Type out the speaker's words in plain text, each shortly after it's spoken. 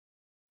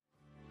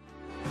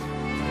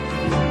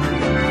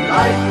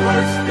Life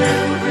was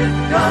filled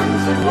with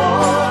guns and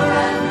war,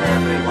 and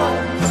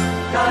everyone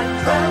got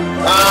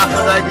trampled.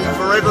 For they be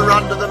forever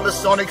under the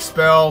Masonic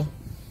spell.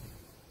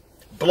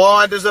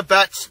 Blind as a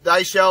bat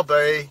they shall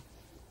be,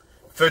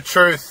 for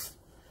truth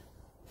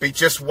be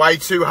just way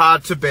too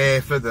hard to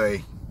bear for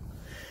thee.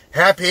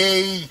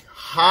 Happy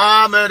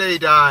Harmony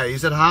Day.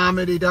 Is it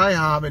Harmony Day?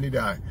 Harmony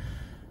Day.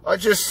 I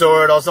just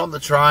saw it. I was on the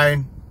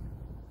train.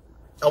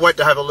 I went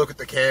to have a look at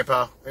the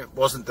camper. It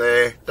wasn't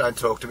there. Don't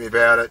talk to me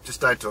about it.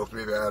 Just don't talk to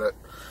me about it.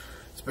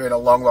 It's been a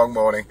long, long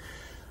morning.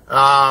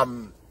 I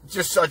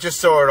just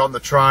saw it on the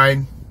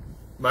train.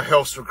 My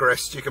health's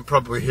regressed. You can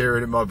probably hear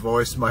it in my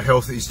voice. My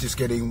health is just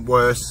getting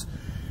worse.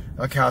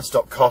 I can't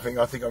stop coughing.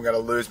 I think I'm going to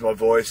lose my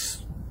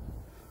voice.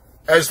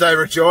 As they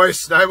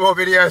rejoice, no more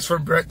videos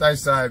from Brett, they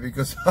say,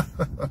 because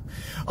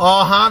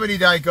oh, Harmony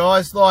Day,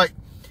 guys, like,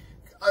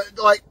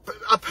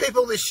 are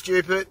people this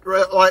stupid?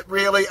 Like,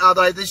 really, are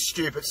they this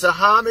stupid? So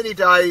Harmony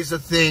Day is a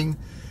thing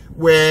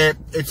where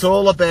it's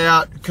all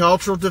about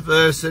cultural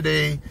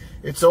diversity,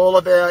 it's all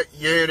about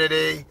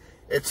unity,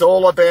 it's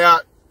all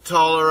about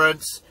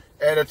tolerance,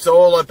 and it's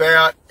all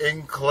about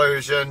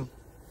inclusion,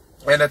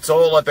 and it's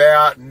all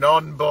about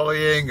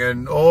non-bullying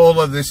and all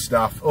of this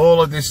stuff,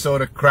 all of this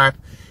sort of crap.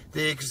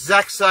 The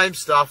exact same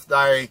stuff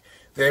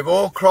they've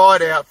all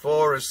cried out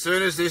for as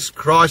soon as this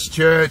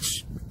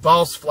Christchurch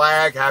false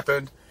flag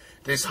happened.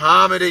 This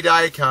Harmony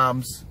Day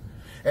comes.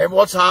 And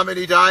what's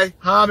Harmony Day?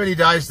 Harmony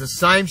Day is the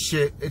same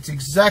shit. It's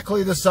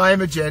exactly the same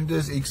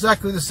agendas,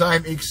 exactly the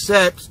same,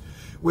 except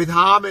with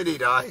Harmony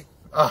Day.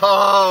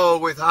 Oh,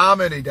 with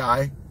Harmony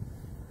Day.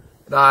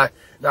 No,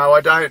 I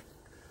don't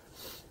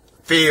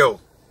feel.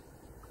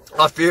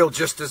 I feel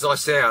just as I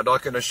sound, I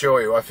can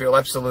assure you. I feel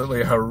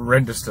absolutely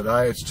horrendous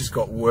today. It's just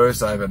got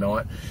worse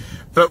overnight.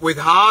 But with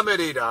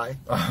Harmony Day,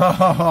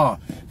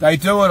 they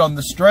do it on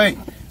the street.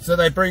 So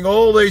they bring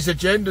all these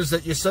agendas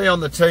that you see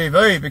on the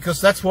TV,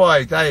 because that's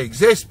why they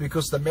exist,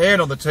 because the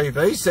man on the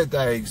TV said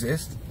they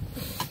exist.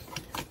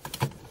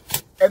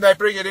 And they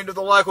bring it into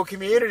the local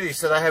community.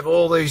 So they have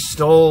all these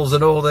stalls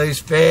and all these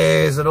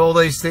fairs and all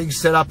these things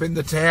set up in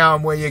the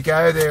town where you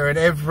go there and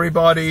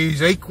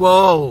everybody's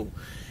equal.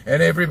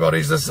 And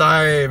everybody's the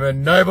same,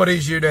 and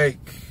nobody's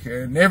unique,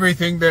 and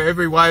everything,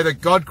 every way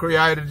that God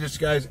created just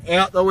goes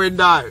out the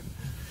window,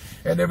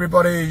 and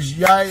everybody's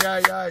yay,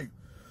 yay, yay.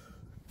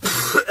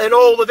 And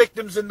all the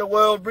victims in the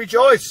world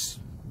rejoice.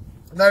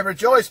 And they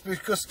rejoice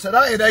because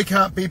today they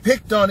can't be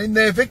picked on in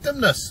their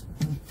victimness.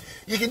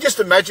 You can just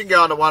imagine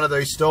going to one of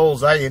these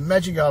stalls, eh?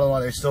 Imagine going to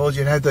one of these stalls,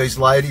 you'd have these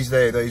ladies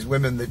there, these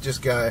women that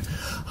just go,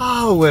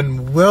 oh,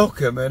 and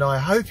welcome, and I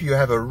hope you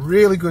have a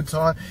really good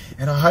time,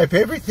 and I hope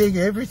everything,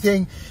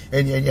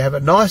 and you have a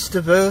nice,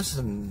 diverse,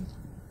 and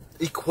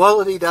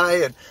equality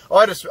day, and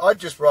I'd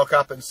just rock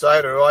up and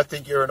say to her, I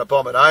think you're an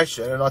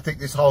abomination, and I think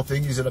this whole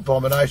thing is an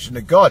abomination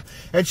to God,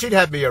 and she'd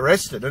have me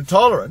arrested, and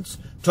tolerance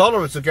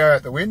would go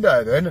out the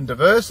window then, and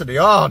diversity,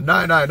 oh,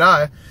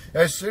 no.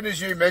 As soon as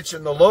you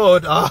mention the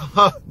Lord,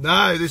 oh,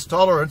 no, this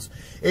tolerance,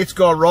 it's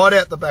gone right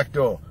out the back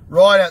door.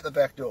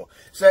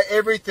 So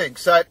everything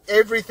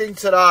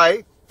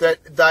today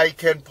that they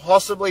can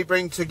possibly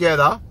bring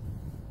together,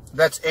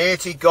 that's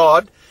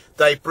anti-God,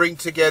 they bring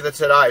together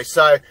today.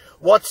 So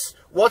what's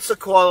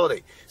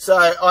equality? So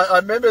I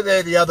remember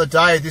there the other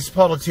day, this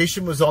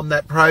politician was on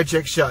that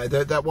project show,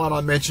 that one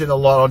I mentioned a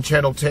lot on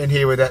Channel 10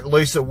 here with that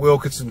Lisa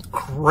Wilkinson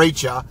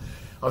creature.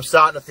 I'm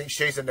starting to think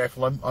she's a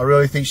Nephilim. I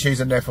really think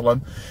she's a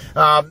Nephilim.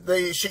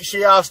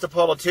 She asked a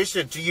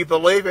politician, do you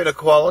believe in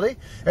equality?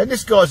 And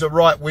this guy's a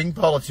right-wing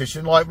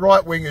politician. Like,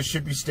 right-wingers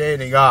should be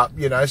standing up,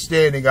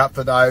 standing up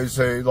for those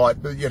who,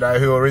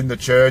 who are in the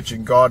church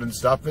and God and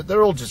stuff. But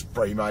they're all just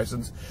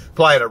Freemasons,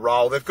 playing a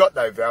role. They've got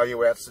no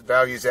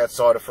values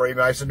outside of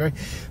Freemasonry.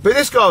 But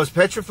this guy was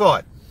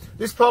petrified.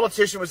 This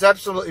politician was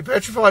absolutely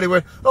petrified. He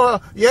went,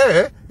 oh,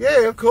 yeah,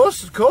 of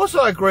course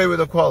I agree with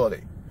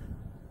equality.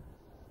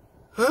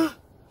 Huh?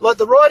 Like,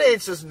 the right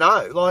answer's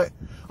no. Like,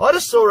 I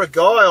just saw a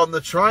guy on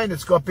the train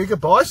that's got bigger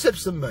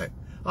biceps than me.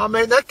 I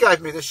mean, that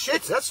gave me the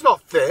shits. That's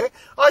not fair.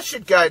 I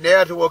should go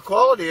now to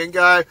equality and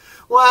go,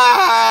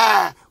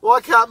 why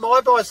can't my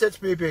biceps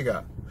be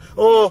bigger?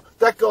 Or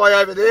that guy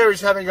over there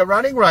is having a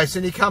running race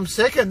and he comes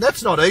second.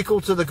 That's not equal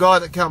to the guy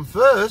that come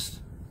first.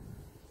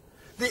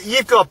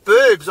 You've got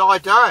boobs, I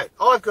don't.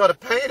 I've got a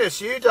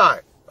penis, you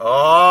don't.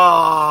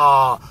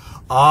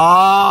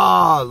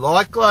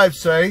 Like Glove,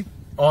 see?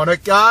 On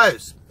it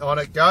goes.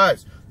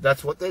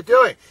 That's what they're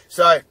doing.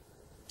 So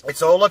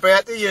it's all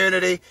about the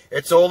unity.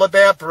 It's all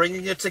about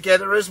bringing it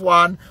together as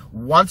one.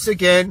 Once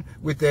again,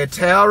 with their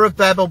Tower of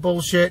Babel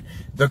bullshit,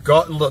 the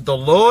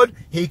Lord,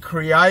 he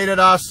created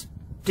us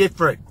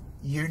different,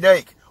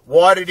 unique.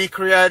 Why did he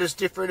create us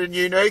different and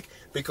unique?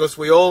 Because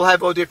we all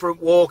have a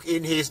different walk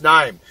in his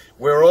name.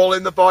 We're all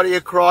in the body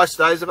of Christ.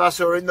 Those of us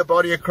who are in the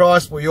body of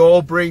Christ, we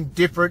all bring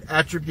different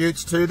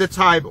attributes to the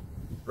table.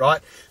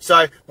 Right?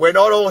 So we're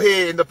not all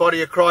here in the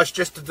body of Christ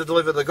just to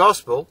deliver the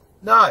gospel.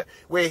 No,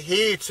 we're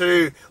here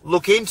to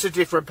look into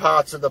different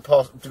parts of the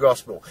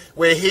gospel.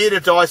 We're here to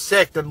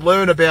dissect and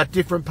learn about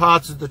different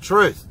parts of the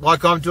truth,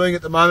 like I'm doing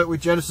at the moment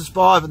with Genesis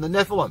 5 and the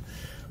Nephilim.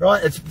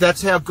 Right?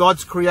 That's how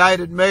God's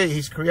created me.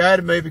 He's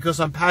created me because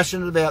I'm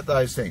passionate about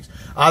those things.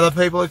 Other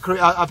people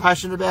are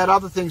passionate about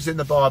other things in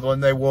the Bible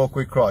and their walk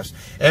with Christ.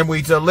 And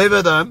we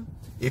deliver them.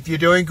 If you're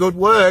doing good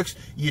works,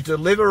 you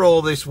deliver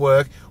all this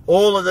work,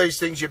 all of these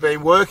things you've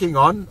been working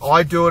on.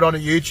 I do it on a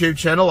YouTube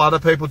channel. Other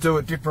people do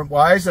it different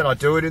ways, and I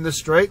do it in the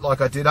street like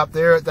I did up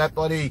there at that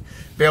bloody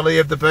Belly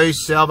of the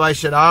Beast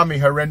Salvation Army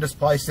horrendous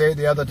place there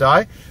the other day.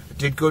 I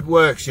did good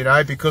works, you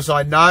know, because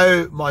I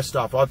know my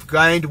stuff. I've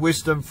gained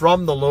wisdom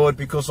from the Lord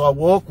because I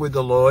walk with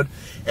the Lord,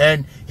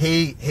 and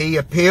He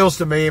appeals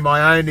to me in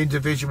my own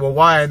individual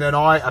way, and then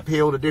I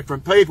appeal to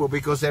different people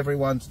because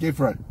everyone's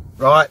different,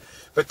 right?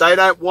 But they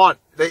don't want,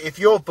 if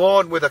you're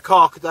born with a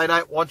cock, they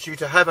don't want you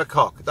to have a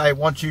cock. They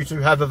want you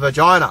to have a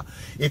vagina.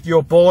 If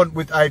you're born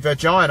with a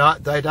vagina,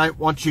 they don't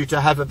want you to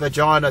have a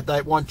vagina.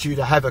 They want you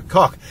to have a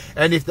cock.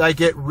 And if they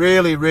get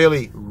really,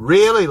 really,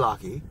 really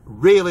lucky,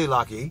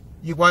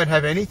 you won't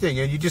have anything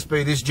and you just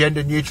be this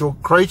gender neutral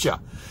creature.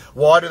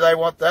 Why do they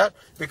want that?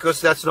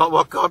 Because that's not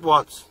what God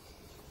wants.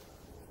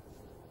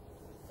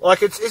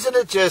 Like, isn't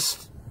it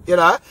just, you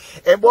know?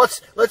 And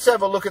let's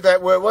have a look at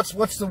that word.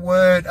 What's the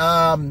word?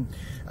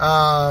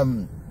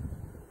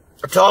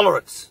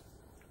 Tolerance.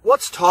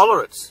 What's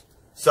tolerance?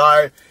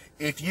 So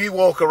if you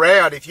walk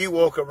around and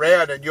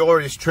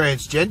you're this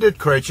transgendered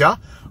creature,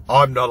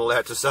 I'm not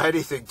allowed to say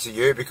anything to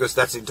you because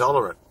that's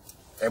intolerant.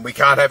 And we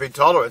can't have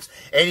intolerance.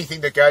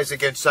 Anything that goes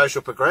against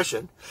social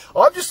progression.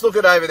 I'm just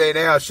looking over there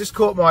now. It's just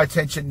caught my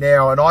attention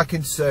now, and I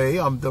can see,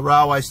 the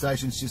railway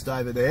station's just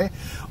over there.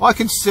 I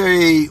can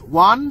see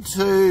 1,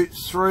 2,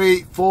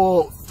 3,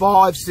 4,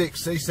 5,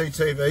 6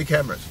 CCTV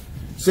cameras.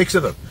 6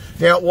 of them.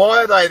 Now, why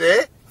are they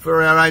there?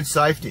 For our own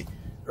safety,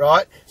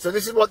 right? So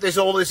this is what there's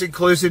all this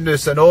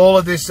inclusiveness and all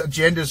of this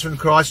agendas from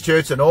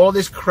Christchurch and all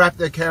this crap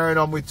they're carrying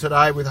on with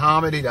today with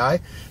Harmony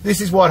Day.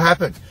 This is what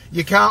happens.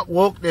 You can't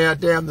walk now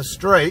down the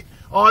street.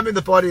 I'm in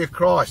the body of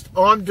Christ.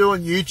 I'm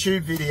doing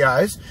YouTube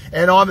videos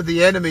and I'm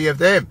the enemy of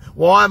them.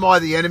 Why am I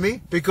the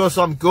enemy? Because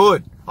I'm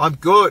good. I'm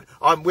good.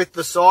 I'm with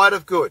the side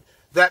of good.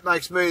 That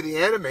makes me the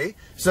enemy.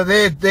 So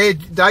they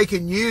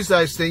can use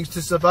those things to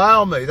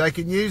surveil me. They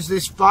can use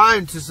this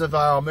phone to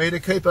surveil me, to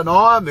keep an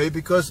eye on me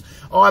because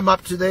I'm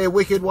up to their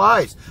wicked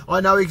ways.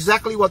 I know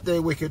exactly what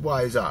their wicked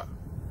ways are.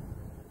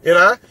 You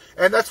know?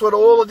 And that's what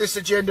all of this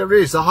agenda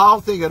is. The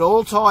whole thing, it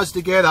all ties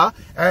together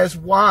as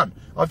one.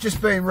 I've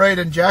just been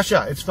reading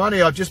Jasher. It's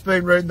funny, I've just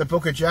been reading the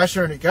book of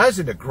Jasher, and it goes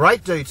into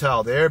great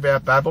detail there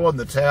about Babylon,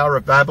 the Tower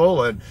of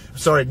Babel,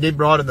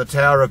 Nimrod and the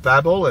Tower of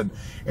Babel, and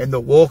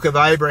the walk of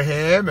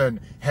Abraham, and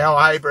how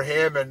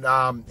Abraham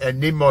and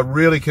Nimrod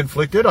really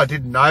conflicted. I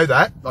didn't know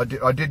that. I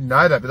didn't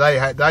know that,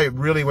 but they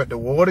really went to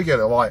war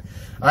together. Like,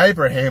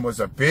 Abraham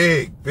was a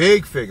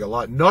big figure,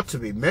 like, not to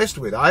be messed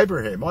with.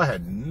 Abraham, I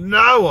had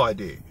no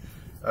idea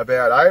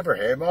about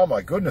Abraham. Oh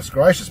my goodness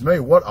gracious me,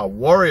 what a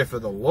warrior for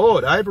the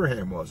Lord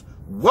Abraham was.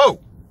 Whoa.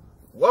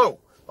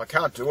 I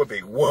can't do a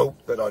big whoa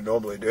that I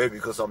normally do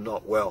because I'm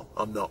not well.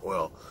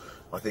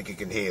 I think you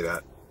can hear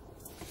that.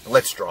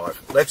 Let's drive.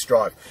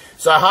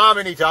 So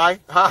Harmony Day.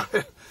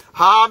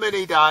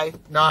 Harmony Day.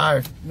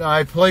 No,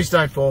 please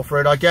don't fall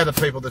for it. I gather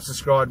people that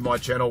subscribe to my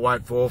channel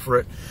won't fall for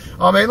it.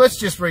 I mean, let's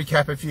just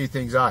recap a few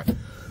things,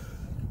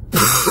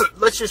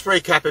 Let's just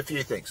recap a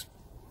few things.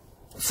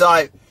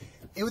 So,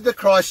 with the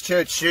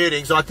Christchurch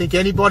shootings, I think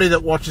anybody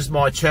that watches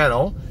my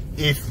channel,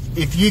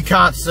 if you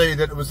can't see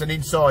that it was an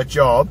inside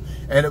job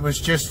and it was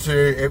just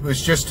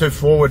to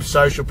forward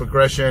social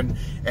progression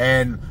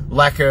and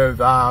lack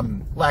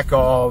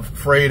of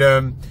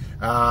freedom,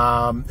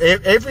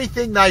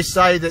 everything they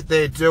say that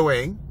they're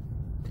doing,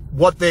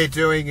 what they're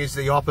doing is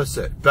the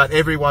opposite, but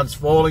everyone's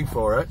falling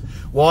for it.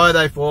 Why are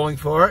they falling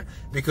for it?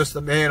 Because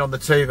the man on the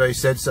TV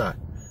said so.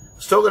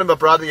 I was talking to my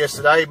brother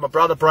yesterday. My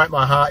brother broke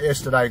my heart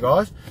yesterday,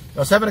 guys. I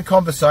was having a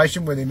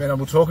conversation with him and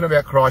we were talking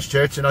about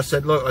Christchurch, and I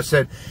said, look,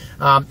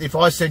 if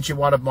I sent you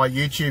one of my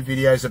YouTube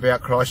videos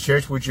about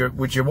Christchurch, would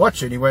you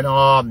watch it? And he went,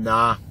 oh,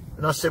 nah.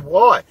 And I said,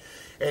 why?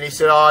 And he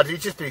said, oh,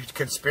 it'd just be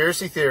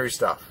conspiracy theory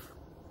stuff.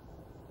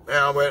 And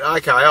I went,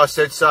 okay. I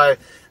said, so,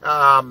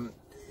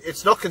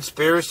 it's not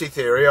conspiracy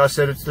theory. I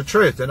said, it's the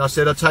truth. And I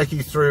said, I'll take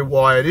you through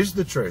why it is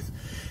the truth.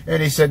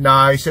 And he said,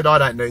 no. He said, I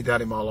don't need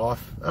that in my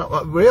life.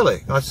 Oh,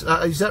 really?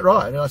 Is that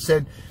right? And I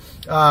said,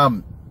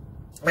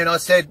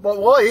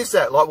 well, why is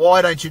that? Like,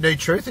 why don't you need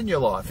truth in your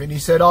life? And he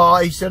said,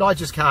 I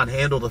just can't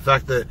handle the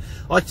fact that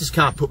I just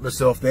can't put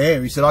myself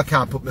there. He said, I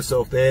can't put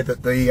myself there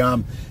that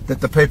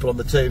the people on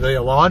the TV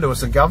are lying to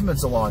us and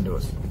governments are lying to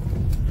us.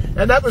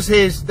 And that was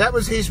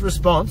his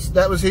response.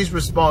 That was his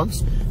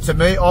response to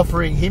me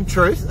offering him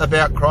truth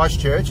about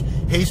Christchurch.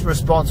 His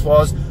response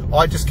was,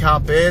 I just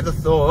can't bear the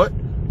thought.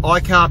 I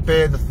can't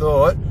bear the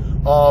thought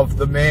of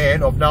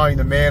knowing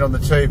the man on the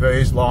TV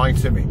is lying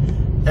to me.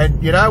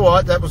 And you know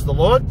what? That was the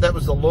Lord. That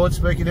was the Lord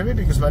speaking to me,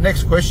 because my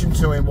next question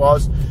to him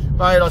was,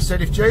 mate, I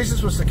said, if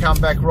Jesus was to come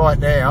back right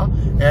now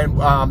and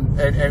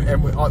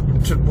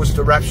was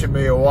to rapture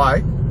me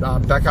away,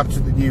 back up to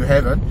the new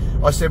heaven,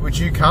 I said, would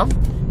you come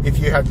if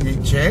you had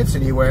the chance?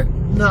 And he went,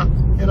 no.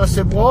 And I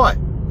said, why?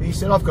 And he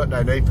said, I've got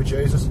no need for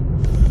Jesus.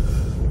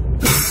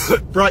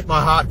 Break my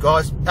heart,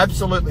 guys.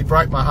 Absolutely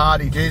break my heart,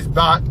 he did.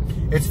 But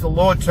it's the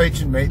Lord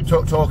teaching me,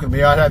 talking to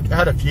me. I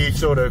had a few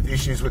sort of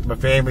issues with my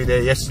family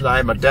there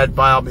yesterday. My dad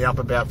bailed me up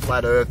about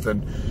flat earth,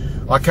 and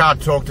I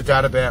can't talk to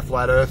Dad about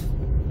flat earth.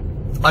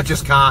 I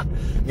just can't.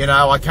 You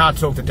know, I can't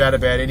talk to Dad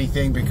about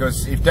anything,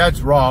 because if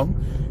Dad's wrong,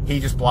 he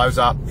just blows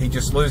up. He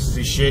just loses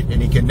his shit,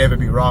 and he can never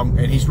be wrong.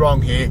 And he's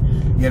wrong here.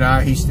 You know,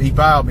 he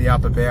bailed me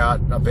up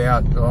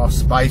about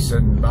space,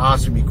 and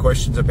asking me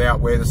questions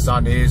about where the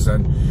sun is.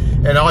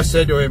 And I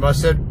said to him, I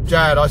said,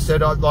 Dad,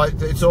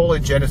 it's all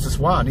in Genesis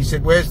 1. He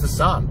said, where's the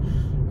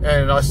sun?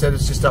 And I said,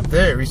 it's just up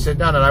there. He said,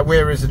 no,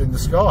 where is it in the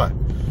sky?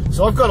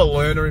 So I've got a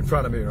learner in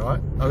front of me, right?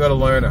 I've got a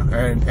learner,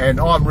 and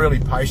I'm really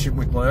patient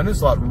with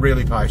learners, like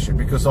really patient,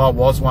 because I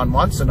was one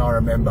once, and I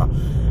remember.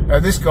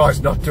 And this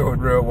guy's not doing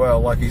real well.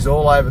 Like, he's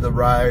all over the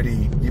road.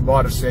 You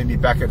might have seen me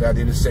back at that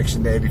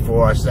intersection there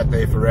before. I sat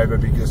there forever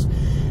because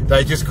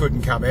they just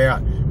couldn't come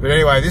out. But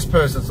anyway, this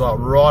person's like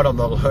right on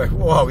the left.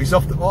 Whoa, he's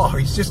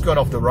just gone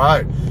off the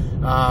road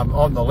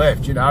on the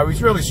left. You know,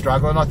 he's really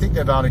struggling. I think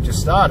they've only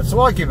just started.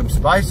 So I give him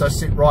space. I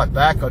sit right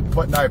back. I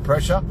put no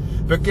pressure.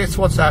 But guess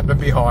what's happening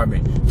behind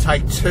me?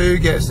 Take two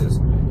guesses.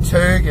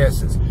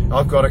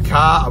 I've got a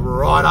car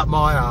right up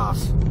my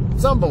ass.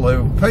 It's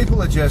unbelievable.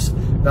 People are just,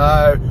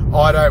 no,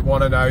 I don't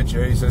want to know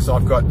Jesus.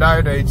 I've got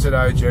no need to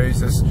know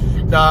Jesus.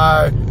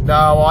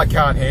 No, I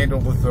can't handle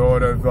the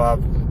thought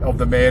of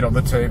the man on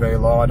the TV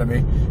lying to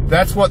me.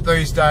 That's what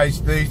these days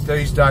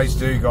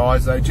do,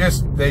 guys.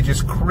 They're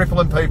just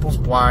crippling people's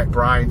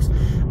brains.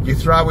 You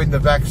throw in the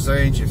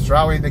vaccines, you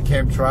throw in the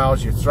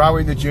chemtrails, you throw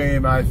in the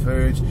GMO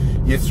foods,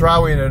 you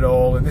throw in it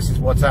all, and this is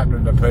what's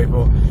happening to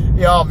people.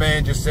 The old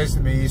man just says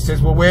to me, he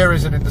says, well, where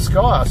is it in the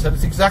sky? I said,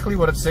 it's exactly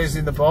what it says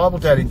in the Bible,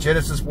 Dad, in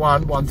Genesis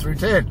 1 through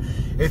 10.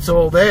 It's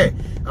all there.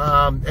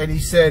 And he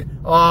said,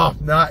 oh,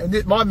 no,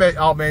 and my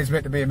old man's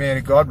meant to be a man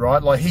of God,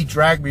 right? Like, he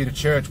dragged me to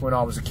church when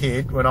I was a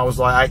kid, when I was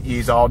like 8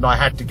 years old, and I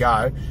had to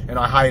go, and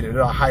I hated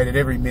it. I hated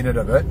every minute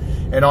of it,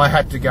 and I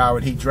had to go,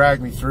 and he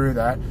dragged me through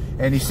that.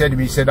 And he said to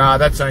me,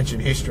 that's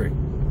ancient history.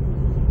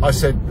 I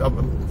said,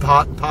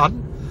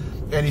 pardon?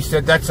 And he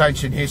said, that's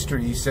ancient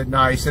history. He said,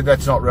 no,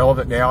 that's not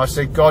relevant now. I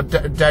said,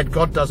 Dad,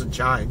 God doesn't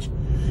change.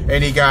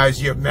 And he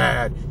goes, you're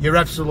mad. You're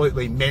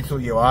absolutely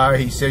mental, you are.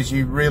 He says,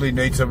 you really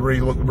need to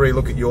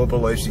relook at your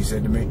beliefs, he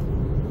said to me.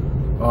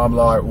 I'm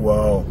like,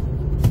 whoa.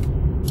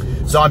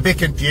 So I'm a bit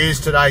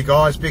confused today,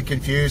 guys, a bit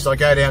confused. I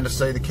go down to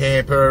see the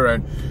camper,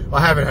 and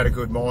I haven't had a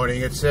good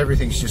morning.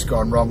 Everything's just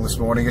gone wrong this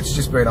morning. It's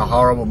just been a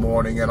horrible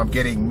morning, and I'm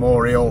getting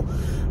more ill.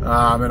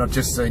 And I've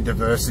just seen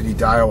Diversity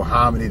Day or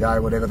Harmony Day,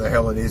 whatever the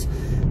hell it is.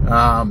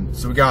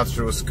 So we're going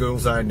through a school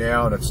zone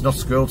now, and it's not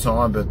school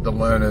time, but the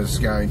learner's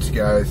going to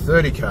go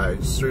 30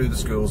 k's through the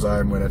school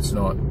zone when it's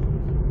not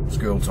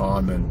school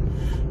time,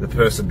 and the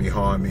person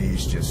behind me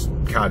is just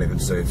can't even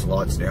see its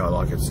lights now.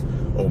 Like, it's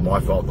all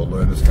my fault the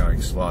learner's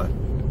going slow.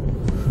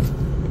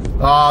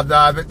 Oh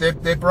no, but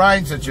their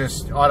brains are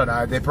just, I don't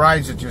know, their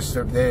brains are just,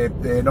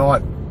 they're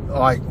not,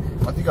 like,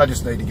 I think I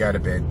just need to go to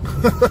bed.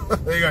 I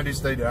think I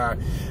just need to,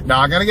 no,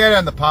 I'm going to go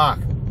down the park.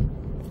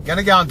 I'm going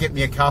to go and get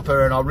me a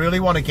cuppa, and I really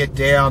want to get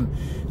down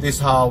this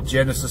whole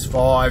Genesis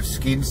 5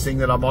 skins thing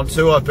that I'm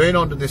onto. I've been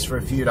onto this for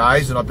a few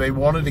days, and I've been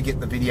wanting to get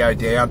the video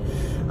down.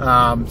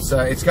 So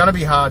it's going to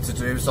be hard to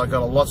do, so I've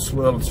got a lot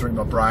swirling through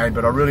my brain,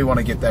 but I really want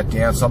to get that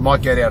down. So I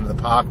might get out of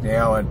the park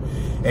now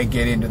and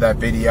get into that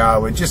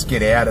video and just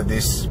get out of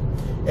this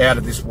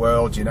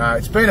world, you know.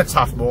 It's been a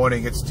tough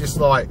morning. It's just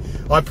like,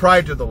 I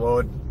prayed to the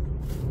Lord,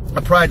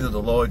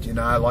 you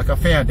know, like I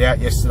found out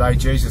yesterday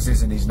Jesus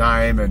isn't his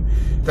name, and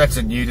that's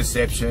a new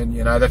deception,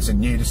 you know, that's a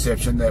new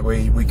deception that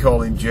we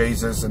call him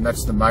Jesus, and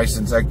that's the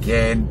Masons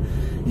again.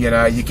 You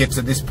know, you get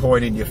to this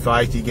point in your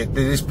faith, you get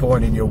to this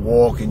point in your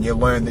walk, and you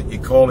learn that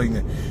you're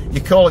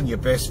calling your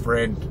best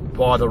friend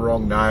by the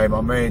wrong name.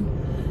 I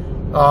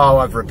mean, oh,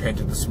 I've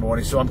repented this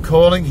morning, so I'm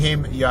calling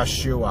him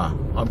Yeshua.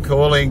 I'm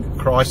calling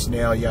Christ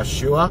now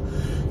Yeshua.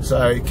 So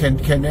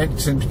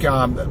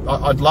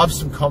I'd love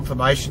some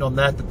confirmation on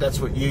that's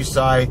what you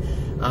say.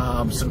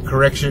 Some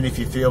correction if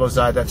you feel as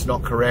though that's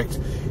not correct.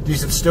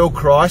 Is it still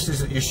Christ?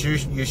 Is it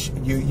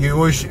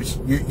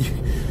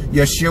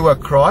Yeshua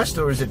Christ,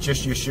 or is it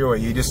just Yeshua?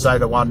 You just say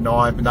the one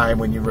name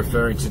when you're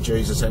referring to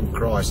Jesus and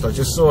Christ. I've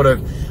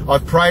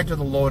prayed to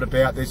the Lord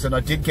about this, and I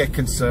did get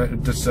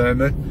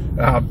discernment.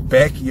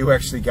 Beck, you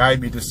actually gave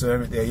me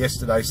discernment there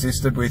yesterday,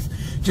 sister, with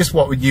just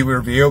what you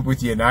revealed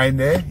with your name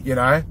there, you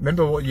know.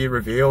 Remember what you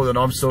revealed, and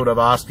I'm sort of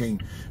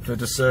asking for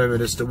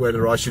discernment as to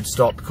whether I should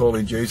stop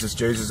calling Jesus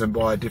and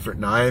by a different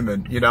name,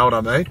 and you know what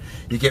I mean?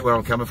 You get where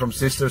I'm coming from,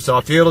 sister? So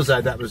I feel as though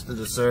that was the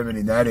discernment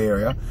in that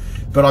area.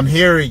 But I'm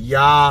hearing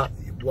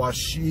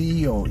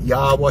Yahwashi or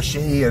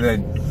Yahwashi, and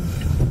then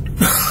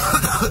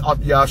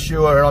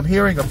Yahshua, and I'm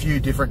hearing a few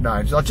different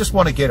names. I just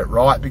want to get it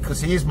right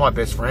because he is my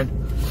best friend.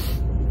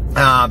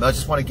 I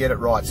just want to get it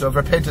right. So I've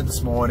repented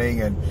this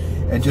morning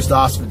and just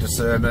asked for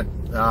discernment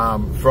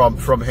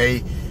from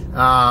he.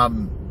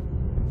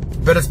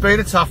 But it's been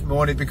a tough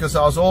morning because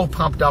I was all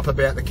pumped up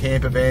about the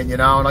camper van, you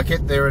know, and I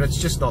get there and it's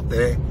just not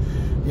there.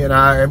 You know,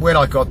 and when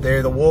I got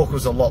there, the walk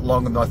was a lot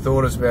longer than I thought.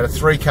 It was about a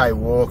 3K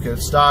walk.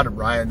 It started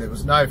raining. There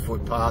was no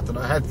footpath, and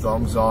I had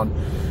thongs on,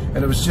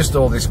 and it was just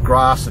all this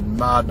grass and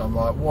mud. And I'm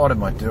like, what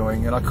am I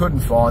doing? And I couldn't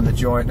find the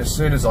joint. And as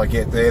soon as I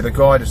get there, the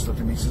guy just looked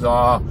at me and says,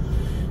 oh,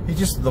 he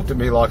just looked at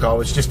me like I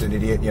was just an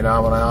idiot, you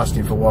know, when I asked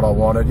him for what I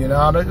wanted, you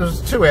know. And it was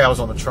 2 hours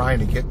on the train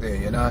to get there,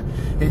 you know.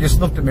 He just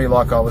looked at me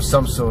like I was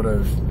some sort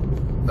of...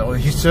 No,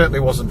 he certainly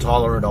wasn't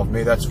tolerant of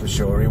me, that's for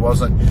sure. He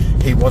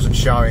wasn't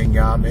showing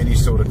any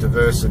sort of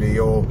diversity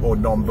or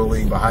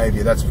non-bullying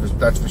behaviour, that's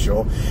for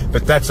sure.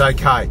 But that's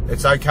okay.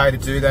 It's okay to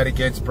do that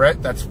against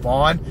Brett, that's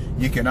fine.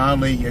 You can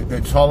only, the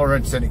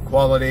tolerance and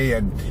equality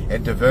and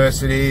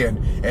diversity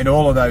and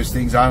all of those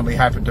things only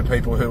happen to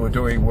people who are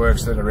doing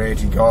works that are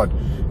anti-God.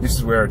 This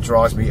is where it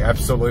drives me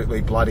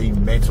absolutely bloody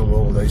mental,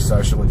 all of these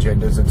social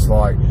agendas. It's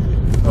like,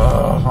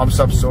 oh, I'm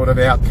some sort of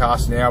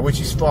outcast now, which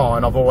is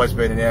fine. I've always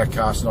been an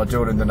outcast and I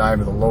do it in the name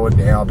of the Lord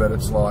now, but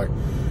it's like,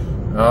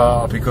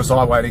 oh, because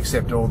I won't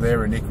accept all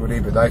their iniquity,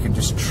 but they can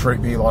just treat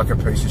me like a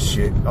piece of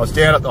shit. I was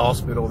down at the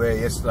hospital there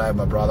yesterday with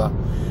my brother,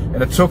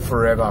 and it took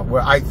forever.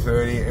 We're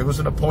 8:30. It was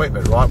an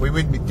appointment, right? We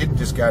didn't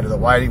just go to the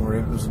waiting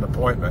room. It was an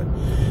appointment.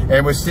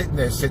 And we're sitting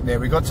there.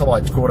 We got to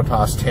like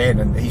 10:15,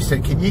 and he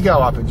said, can you go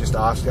up and just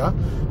ask her,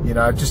 you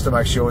know, just to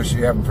make sure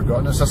she haven't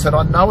forgotten us? I said,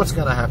 I know what's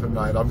going to happen,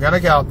 mate. I'm going to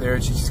go up there,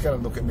 and she's just going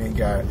to look at me and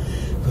go,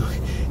 look,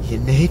 you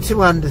need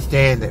to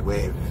understand that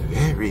we're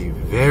very,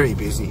 very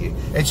busy.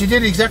 And she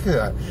did exactly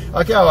that.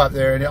 I go up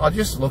there and I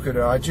just look at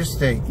her. I just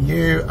think,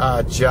 you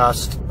are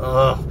just,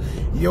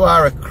 you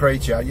are a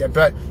creature. Yeah,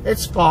 but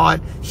it's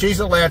fine. She's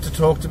allowed to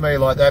talk to me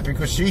like that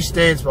because she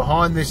stands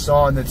behind this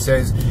sign that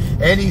says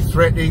any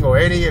threatening or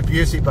any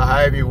abusive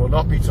behaviour will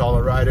not be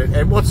tolerated.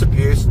 And what's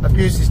abuse?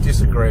 Abuse is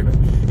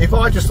disagreement. If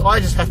I just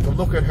have to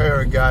look at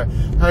her and go,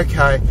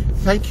 okay,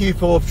 thank you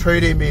for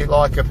treating me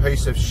like a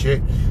piece of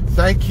shit.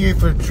 Thank you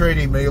for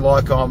treating me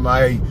like I'm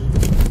a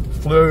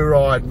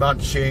fluoride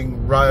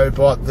munching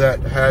robot that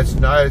has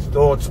no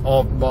thoughts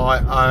of my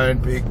own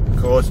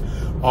because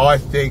I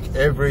think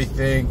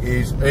everything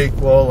is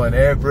equal and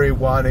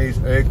everyone is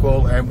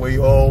equal and we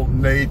all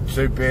need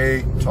to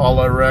be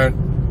tolerant.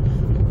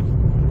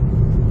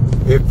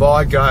 If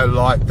I go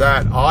like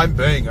that, I'm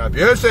being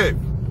abusive.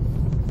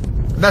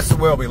 And that's the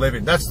world we live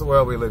in. That's the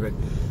world we live in.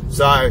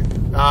 So, I've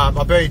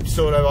been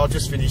I'll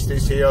just finish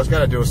this here. I was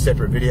going to do a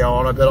separate video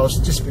on it, but I'll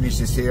just finish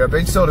this here. I've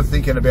been sort of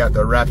thinking about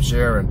the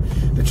rapture and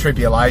the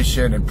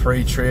tribulation and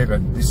pre-trib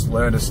and this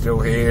learner's still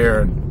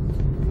here and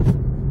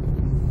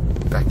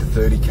back to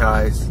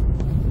 30Ks.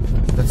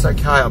 That's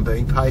okay. I'm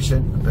being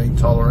patient. I'm being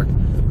tolerant.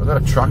 I've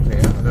got a truck now.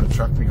 I've got a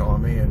truck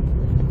behind me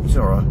and he's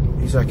alright.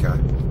 He's okay.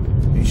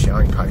 He's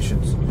showing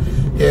patience.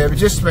 Yeah, we've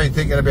just been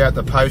thinking about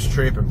the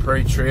post-trib and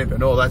pre-trib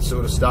and all that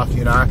sort of stuff,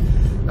 you know.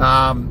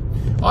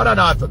 I don't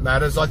know if it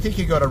matters. I think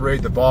you got to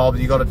read the Bible.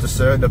 You got to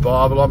discern the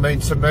Bible. I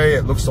mean, to me,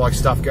 it looks like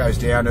stuff goes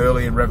down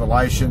early in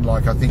Revelation.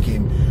 Like I think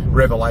in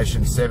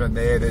Revelation 7,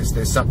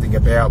 there's something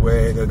about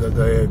where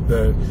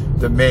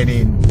the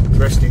men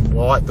dressed in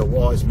white, the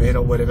wise men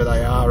or whatever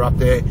they are up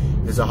there.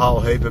 There's a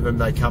whole heap of them.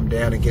 They come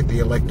down and get the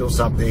elect or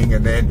something,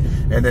 and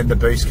then the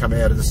beast come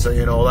out of the sea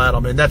and all that. I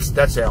mean,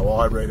 that's how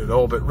I read it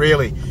all. But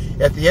really,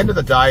 at the end of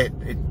the day,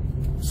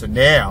 so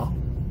now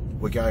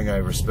we're going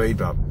over a speed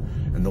bump.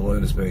 And the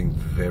learner's being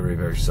very,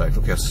 very safe.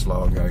 Look how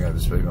slow I'm going over the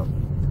speed bump.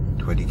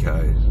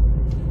 20Ks.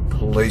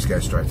 Please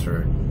go straight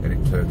through. And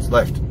it turns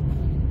left.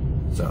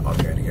 So I'm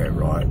going to go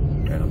right.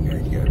 And I'm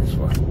going to go this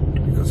way.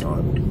 Because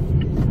I'm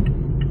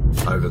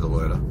over the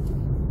learner.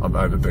 I'm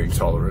over being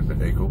tolerant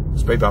and equal.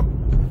 Speed bump.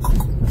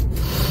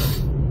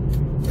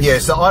 Yeah,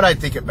 so I don't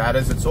think it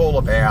matters. It's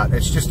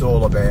just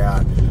all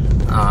about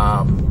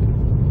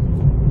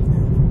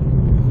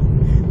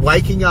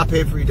waking up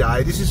every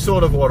day. This is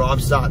sort of what I'm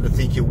starting to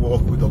think your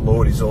walk with the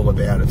Lord is all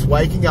about. It's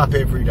waking up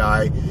every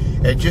day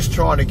and just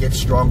trying to get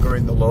stronger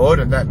in the Lord,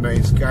 and that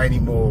means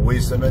gaining more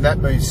wisdom, and that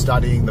means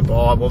studying the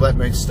Bible, that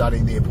means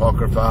studying the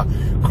Apocrypha,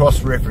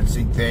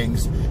 cross-referencing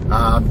things,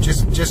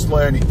 just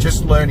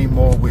learning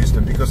more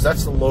wisdom, because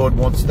that's what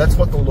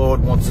the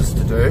Lord wants us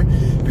to do,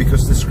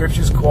 because the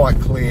Scripture's quite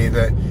clear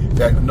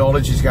that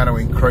knowledge is going to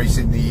increase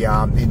in the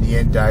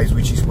end days,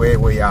 which is where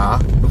we are.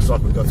 Looks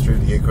like we got through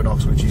the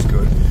equinox, which is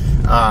good.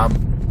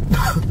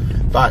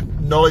 But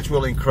knowledge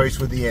will increase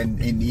in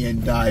the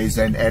end days,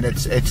 and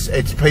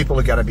it's people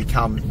are going to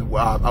become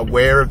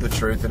aware of the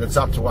truth, and it's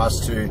up to us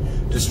to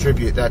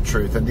distribute that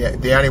truth. And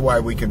the only way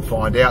we can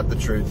find out the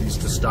truth is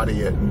to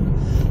study it.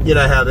 And you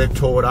know how they've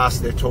taught us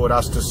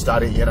to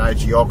study, you know,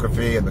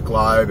 geography and the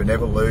globe and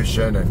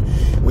evolution,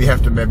 and we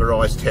have to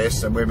memorize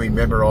tests, and when we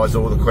memorize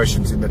all the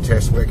questions in the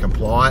test, we're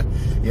compliant.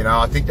 You know,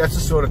 I think that's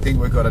the sort of thing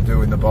we've got to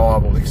do in the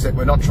Bible, except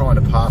we're not trying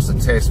to pass a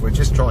test, we're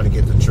just trying to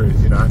get the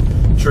truth. You know,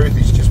 truth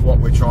is just what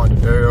we're trying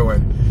to do,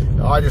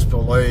 I just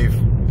believe,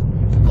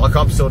 like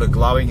I'm sort of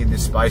glowing in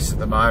this space at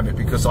the moment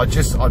because I'm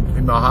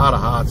in my heart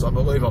of hearts, I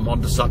believe I'm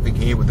onto something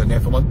here with the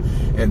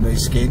Nephilim and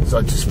these skins.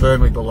 I just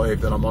firmly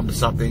believe that I'm onto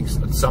something.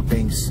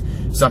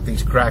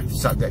 Something's cracked.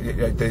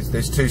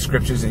 There's two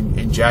scriptures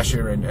in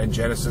Jasher and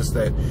Genesis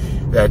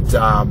that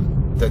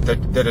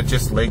are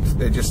just linked.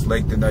 They're just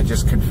linked, and they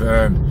just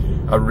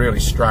confirm a really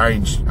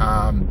strange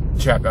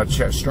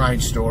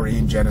strange story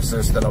in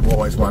Genesis that I've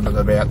always wondered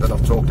about, that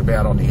I've talked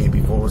about on here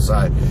before. So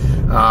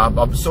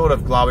I'm sort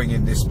of glowing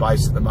in this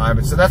space at the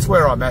moment. So that's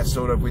where I'm at,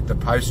 sort of with the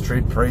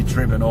post-trib,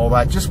 pre-trib and all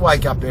that. Just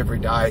wake up every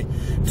day,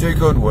 do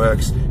good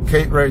works,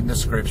 keep reading the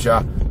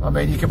scripture. I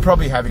mean, you can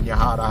probably have in your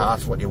heart of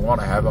hearts what you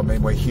want to have. I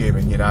mean, we're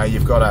human, you know.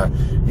 You've got to,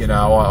 you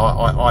know,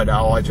 I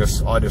know I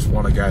just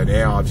want to go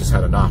now. I've just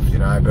had enough, you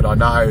know. But I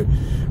know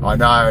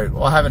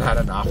I haven't had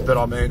enough. But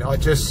I mean,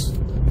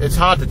 it's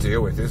hard to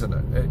deal with, isn't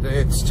it?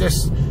 It's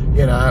just,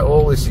 you know,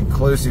 all this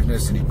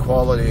inclusiveness and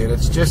equality, and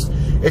it's just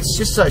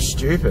so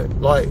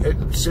stupid. Like,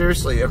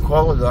 seriously,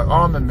 equality. Like,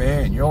 I'm a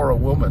man, you're a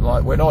woman.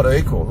 Like, we're not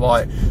equal.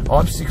 Like,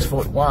 I'm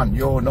 6'1",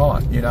 you're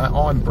not. You know,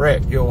 I'm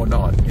Brett, you're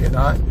not. You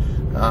know.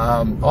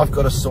 I've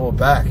got a sore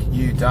back,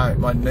 you don't.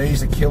 My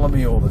knees are killing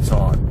me all the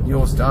time,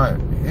 yours don't.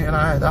 You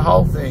know, the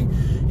whole thing.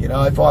 You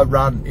know, if I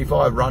run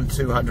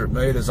 200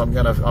 meters, I'm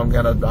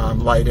gonna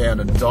lay down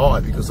and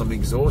die because I'm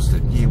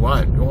exhausted. You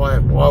won't. Why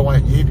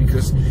won't you?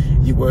 Because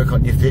you work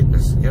on your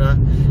fitness. You know,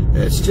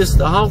 it's just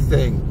the whole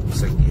thing.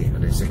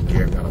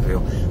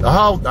 The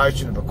whole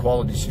notion of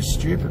equality is just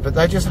stupid. But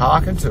they just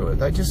hearken to it.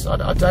 They just,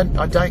 I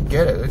don't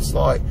get it. It's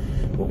like,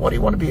 well, what do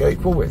you want to be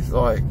equal with?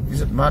 Like,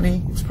 is it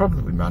money? It's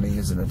probably money,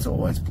 isn't it? It's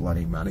always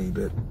bloody money.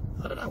 But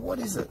I don't know, what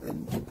is it?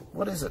 And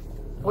what is it?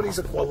 What is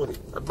equality?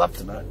 I'd love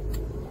to know.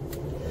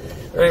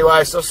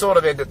 Anyway, so I sort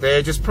of ended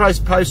there. Just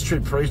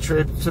post-trib,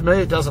 pre-trib. To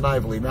me, it doesn't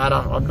overly matter.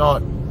 I'm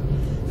not...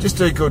 Just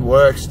do good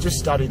works. Just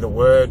study the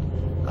word.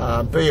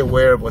 Be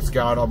aware of what's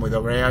going on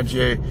around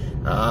you.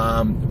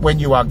 When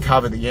you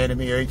uncover the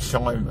enemy, each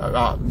time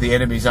the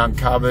enemy's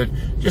uncovered,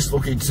 just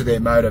look into their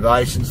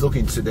motivations, look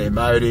into their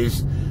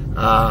motives.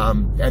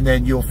 And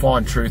then you'll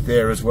find truth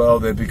there as well,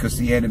 because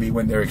the enemy,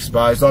 when they're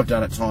exposed, I've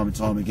done it time and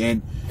time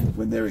again,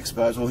 when they're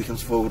exposed, all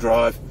becomes full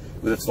drive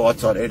with its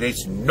lights on, and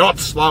it's not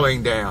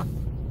slowing down.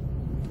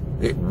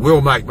 It will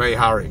make me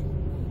hurry.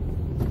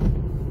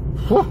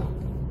 Whew,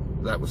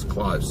 that was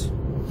close.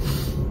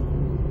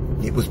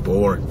 It was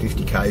boring.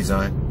 50k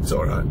zone. It's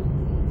alright.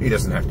 He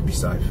doesn't have to be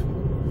safe.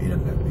 He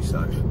doesn't have to be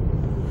safe.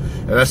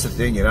 And that's the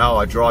thing, you know,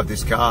 I drive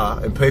this car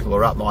and people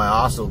are up my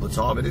arse all the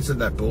time, and isn't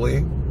that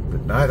bullying?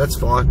 But no, that's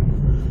fine.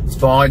 It's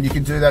fine. You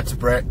can do that to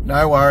Brett.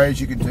 No worries.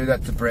 You can do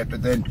that to Brett.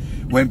 But then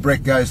when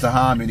Brett goes to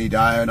harm any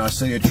day and I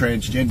see a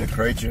transgender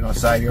creature and I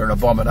say you're an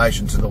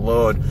abomination to the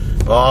Lord,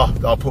 oh,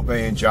 they'll put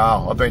me in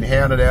jail. I've been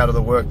hounded out of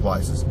the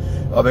workplaces.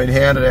 I've been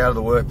hounded out of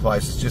the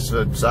workplaces just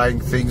for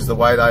saying things the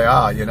way they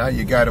are. You know,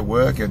 you go to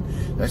work and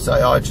they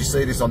say, oh, did you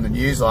see this on the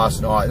news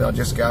last night? And I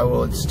just go,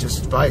 well, it's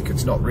just fake.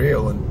 It's not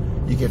real.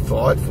 And you get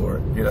fired for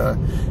it, you know.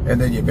 And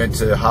then you're meant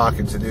to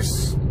hearken to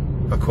this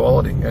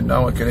equality, and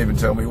no one can even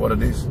tell me what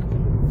it is.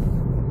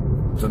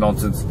 It's a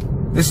nonsense.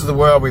 This is the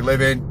world we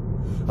live in.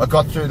 I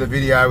got through the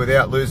video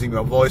without losing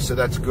my voice, so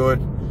that's good.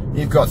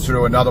 You've got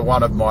through another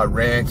one of my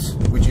rants,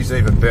 which is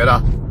even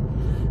better.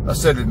 I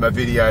said in my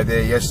video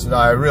there yesterday,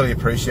 I really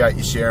appreciate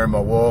you sharing my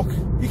walk.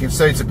 You can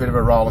see it's a bit of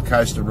a roller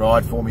coaster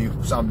ride for me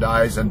some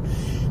days, and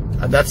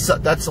that's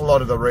a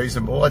lot of the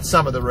reason. Well, that's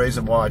some of the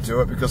reason why I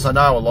do it, because I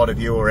know a lot of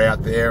you are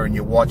out there and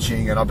you're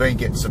watching, and I've been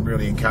getting some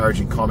really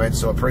encouraging comments,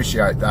 so I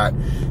appreciate that.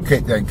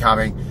 Keep them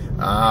coming.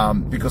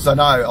 Because I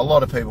know a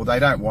lot of people, they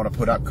don't want to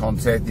put up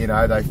content, you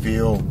know, they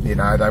feel, you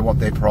know, they want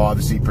their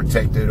privacy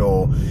protected,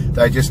 or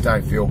they just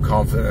don't feel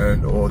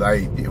confident, or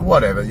they,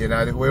 whatever, you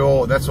know, we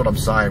all, that's what I'm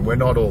saying, we're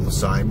not all the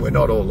same, we're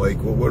not all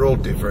equal, we're all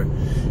different.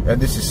 And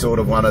this is sort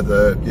of one of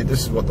the,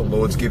 this is what the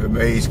Lord's given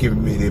me. He's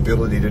given me the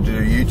ability to do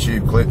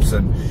YouTube clips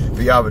and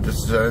be able to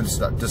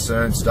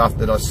discern stuff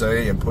that I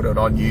see and put it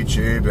on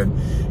YouTube, and,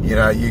 you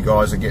know, you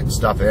guys are getting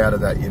stuff out of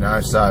that, you know,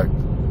 so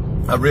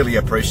I really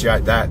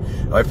appreciate that.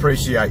 I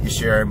appreciate you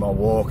sharing my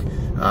walk,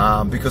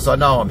 because I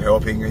know I'm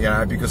helping, you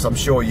know, because I'm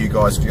sure you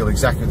guys feel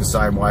exactly the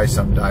same way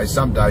some days.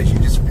 Some days you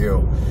just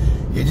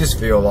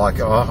feel like,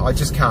 oh, I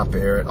just can't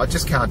bear it. I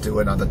just can't do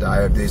another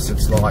day of this.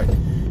 It's like,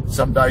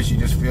 some days you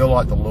just feel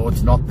like the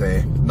Lord's not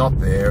there,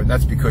 and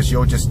that's because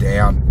you're just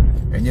down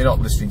and you're not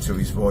listening to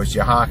his voice.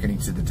 You're hearkening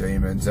to the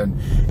demons, and,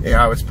 you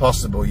know, it's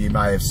possible you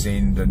may have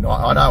sinned, and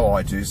I know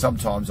I do.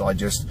 Sometimes I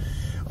just,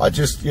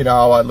 you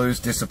know, I lose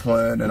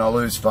discipline and I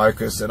lose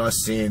focus and I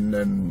sin,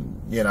 and,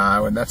 you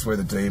know, and that's where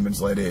the demons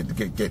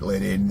get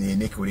let in, the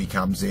iniquity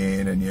comes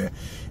in, and you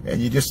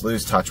just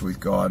lose touch with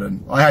God.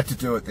 And I had to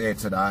do it there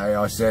today.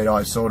 I said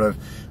I sort of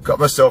got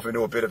myself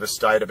into a bit of a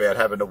state about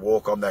having to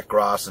walk on that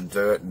grass and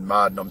dirt and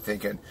mud, and I'm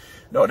thinking,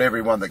 not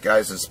everyone that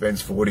goes and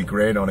spends 40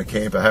 grand on a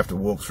camper have to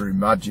walk through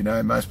mud, you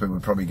know. Most people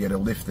would probably get a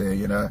lift there,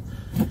 you know.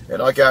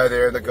 And I go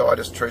there and the guy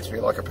just treats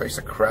me like a piece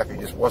of crap. He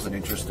just wasn't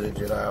interested,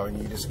 you know,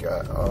 and you just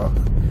go, oh.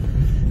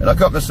 And I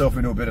got myself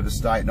into a bit of a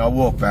state, and I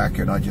walked back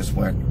and I just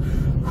went,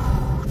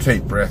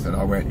 deep breath, and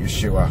I went,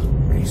 Yeshua.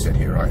 And he said,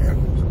 here I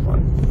am. So I'm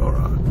like, all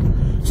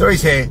right. So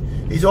he's here.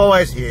 He's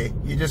always here.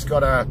 You just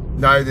got to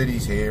know that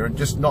he's here and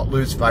just not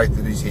lose faith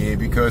that he's here,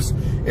 because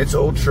it's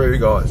all true,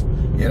 guys.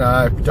 You know,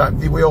 I don't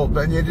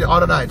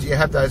know, do you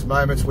have those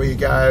moments where you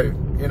go,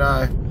 you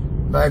know,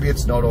 maybe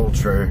it's not all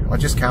true. I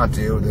just can't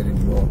deal with it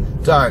anymore.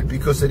 Don't,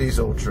 because it is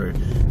all true.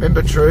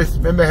 Remember truth?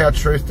 Remember how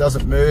truth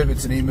doesn't move?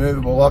 It's an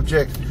immovable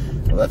object.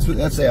 Well,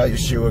 that's our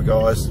Yeshua,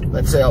 guys.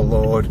 That's our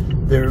Lord.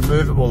 They're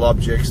immovable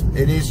objects.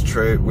 It is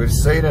true. We've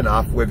seen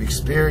enough. We've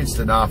experienced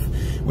enough.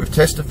 We've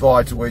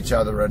testified to each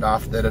other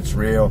enough that it's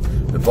real.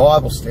 The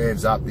Bible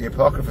stands up. The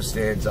Apocrypha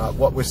stands up.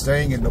 What we're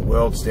seeing in the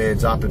world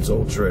stands up. It's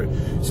all true.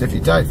 So if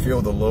you don't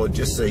feel the Lord,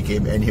 just seek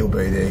him and he'll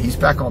be there. He's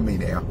back on me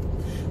now.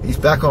 He's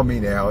back on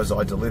me now as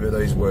I deliver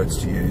these words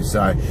to you.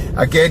 So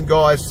again,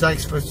 guys,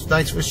 thanks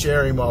for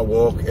sharing my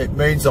walk. It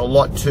means a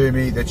lot to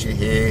me that you're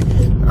here,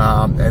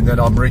 and that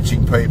I'm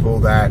reaching people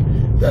that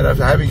are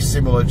having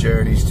similar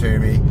journeys to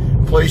me.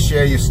 Please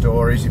share your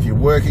stories. If you're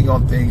working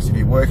on things, if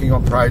you're working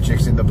on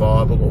projects in the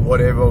Bible or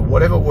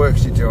whatever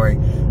works you're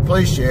doing,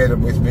 please share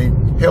them with me.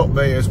 Help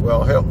me as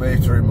well. Help me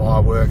through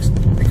my works,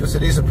 because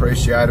it is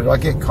appreciated. I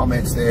get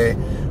comments there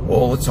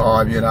all the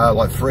time, you know,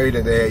 like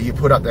Frida there, you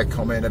put up that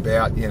comment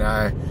about, you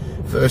know,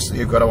 firstly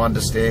you've got to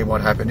understand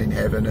what happened in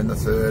heaven, and the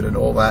third and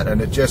all that,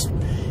 and it just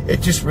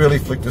really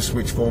flicked a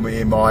switch for me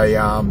in my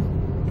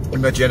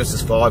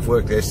Genesis 5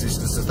 work there,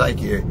 sisters, so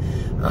thank you.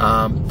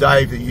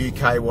 Dave, the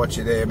UK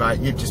watcher there, mate,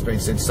 you've just been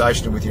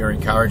sensational with your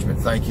encouragement,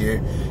 thank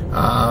you.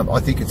 I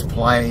think it's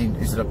plane,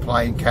 is it a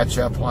plane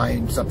catcher,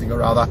 plane something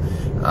or other?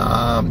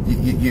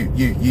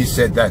 You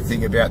said that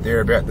thing about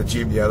the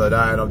gym the other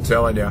day, and I'm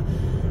telling you,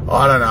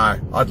 I don't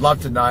know. I'd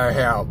love to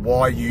know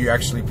why you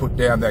actually put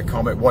down that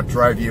comment, what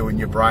drove you in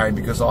your brain,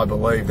 because I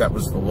believe that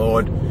was the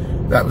Lord.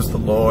 That was the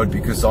Lord,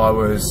 because I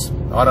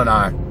don't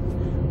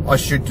know. I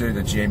should do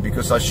the gym,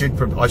 because I should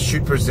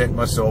present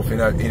myself in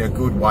a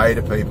good way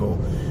to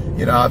people.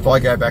 You know, if I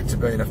go back to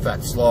being a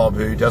fat slob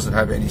who doesn't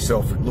have any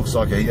looks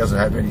like he doesn't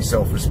have any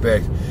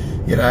self-respect,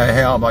 you know,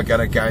 how am I going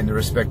to gain the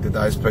respect of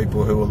those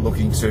people who are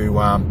looking for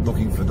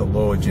the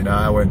Lord, you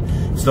know? And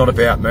it's not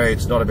about me,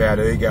 it's not about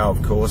ego,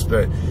 of course,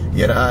 but,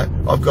 you know,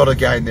 I've got to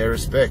gain their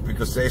respect,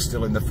 because they're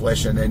still in the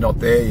flesh and they're not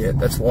there yet.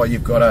 That's why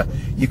you've got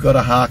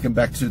to hearken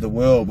back to the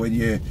world when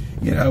you're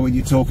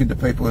talking to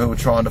people who are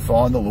trying to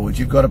find the Lord.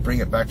 You've got to bring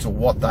it back to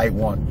what they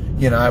want.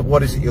 You know,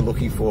 what is it you're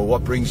looking for?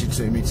 What brings you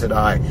to me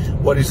today?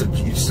 What is it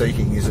you're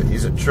seeking?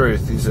 Is it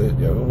truth? Is it,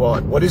 you know,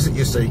 what is it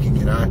you're seeking,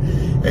 you know?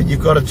 And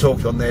you've got to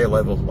talk on their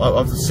level.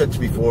 I've said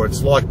before,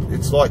 it's like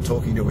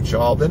talking to a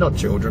child. They're not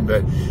children,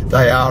 but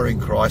they are in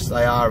Christ.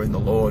 They are in the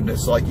Lord. And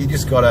it's like you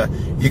got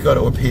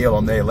to appeal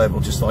on their level,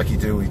 just like you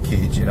do with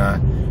kids, you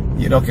know.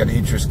 You're not going to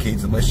interest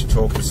kids unless you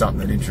talk to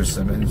something that interests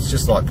them, and it's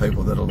just like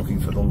people that are looking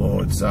for the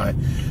Lord. So,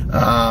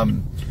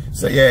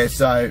 yeah.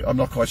 So I'm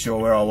not quite sure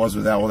where I was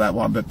with all that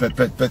one, but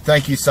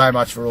thank you so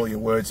much for all your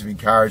words of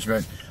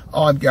encouragement.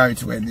 I'm going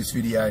to end this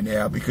video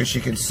now, because you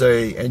can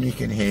see and you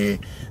can hear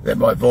that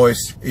my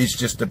voice is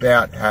just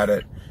about had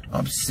it.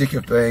 I'm sick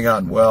of being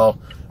unwell.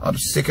 I'm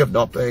sick of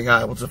not being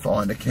able to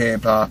find a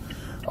camper.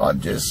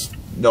 I'm just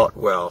not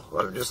well.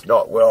 I'm just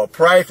not well.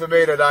 Pray for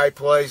me today,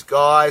 please,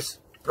 guys.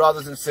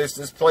 Brothers and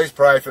sisters, please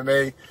pray for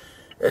me.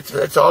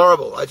 It's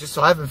horrible. I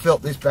haven't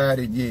felt this bad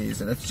in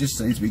years, and it just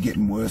seems to be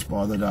getting worse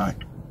by the day.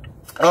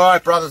 All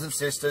right, brothers and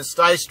sisters,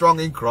 stay strong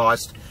in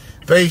Christ.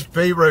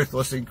 Be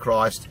ruthless in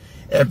Christ,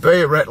 and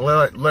be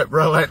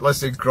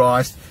relentless in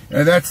Christ.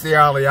 And that's the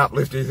only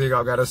uplifting thing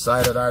I'm going to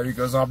say today,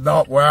 because I'm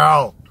not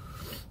well.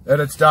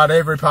 And it's done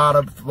every part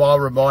of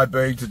my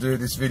being to do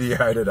this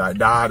video today.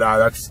 No,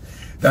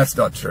 that's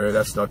not true.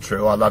 That's not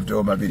true. I love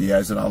doing my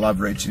videos, and I love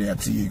reaching out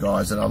to you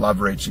guys, and I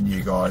love reaching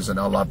you guys, and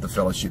I love the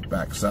fellowship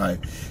back. So,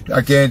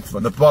 again,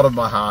 from the bottom of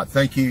my heart,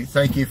 thank you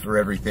for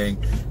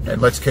everything,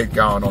 and let's keep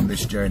going on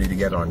this journey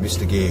together. I'm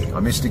Mr. Gear.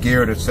 I'm Mr.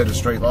 Gear at a set of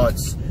street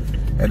lights,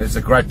 and there's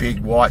a great big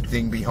white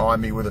thing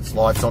behind me with its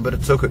lights on, but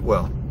it took it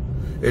well.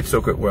 It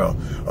took it well.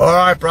 All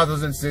right,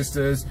 brothers and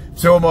sisters,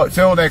 till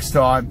next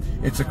time,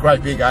 it's a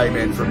great big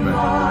amen from me.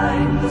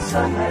 The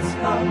sun has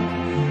come,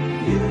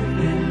 you've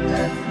been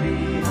left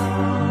me.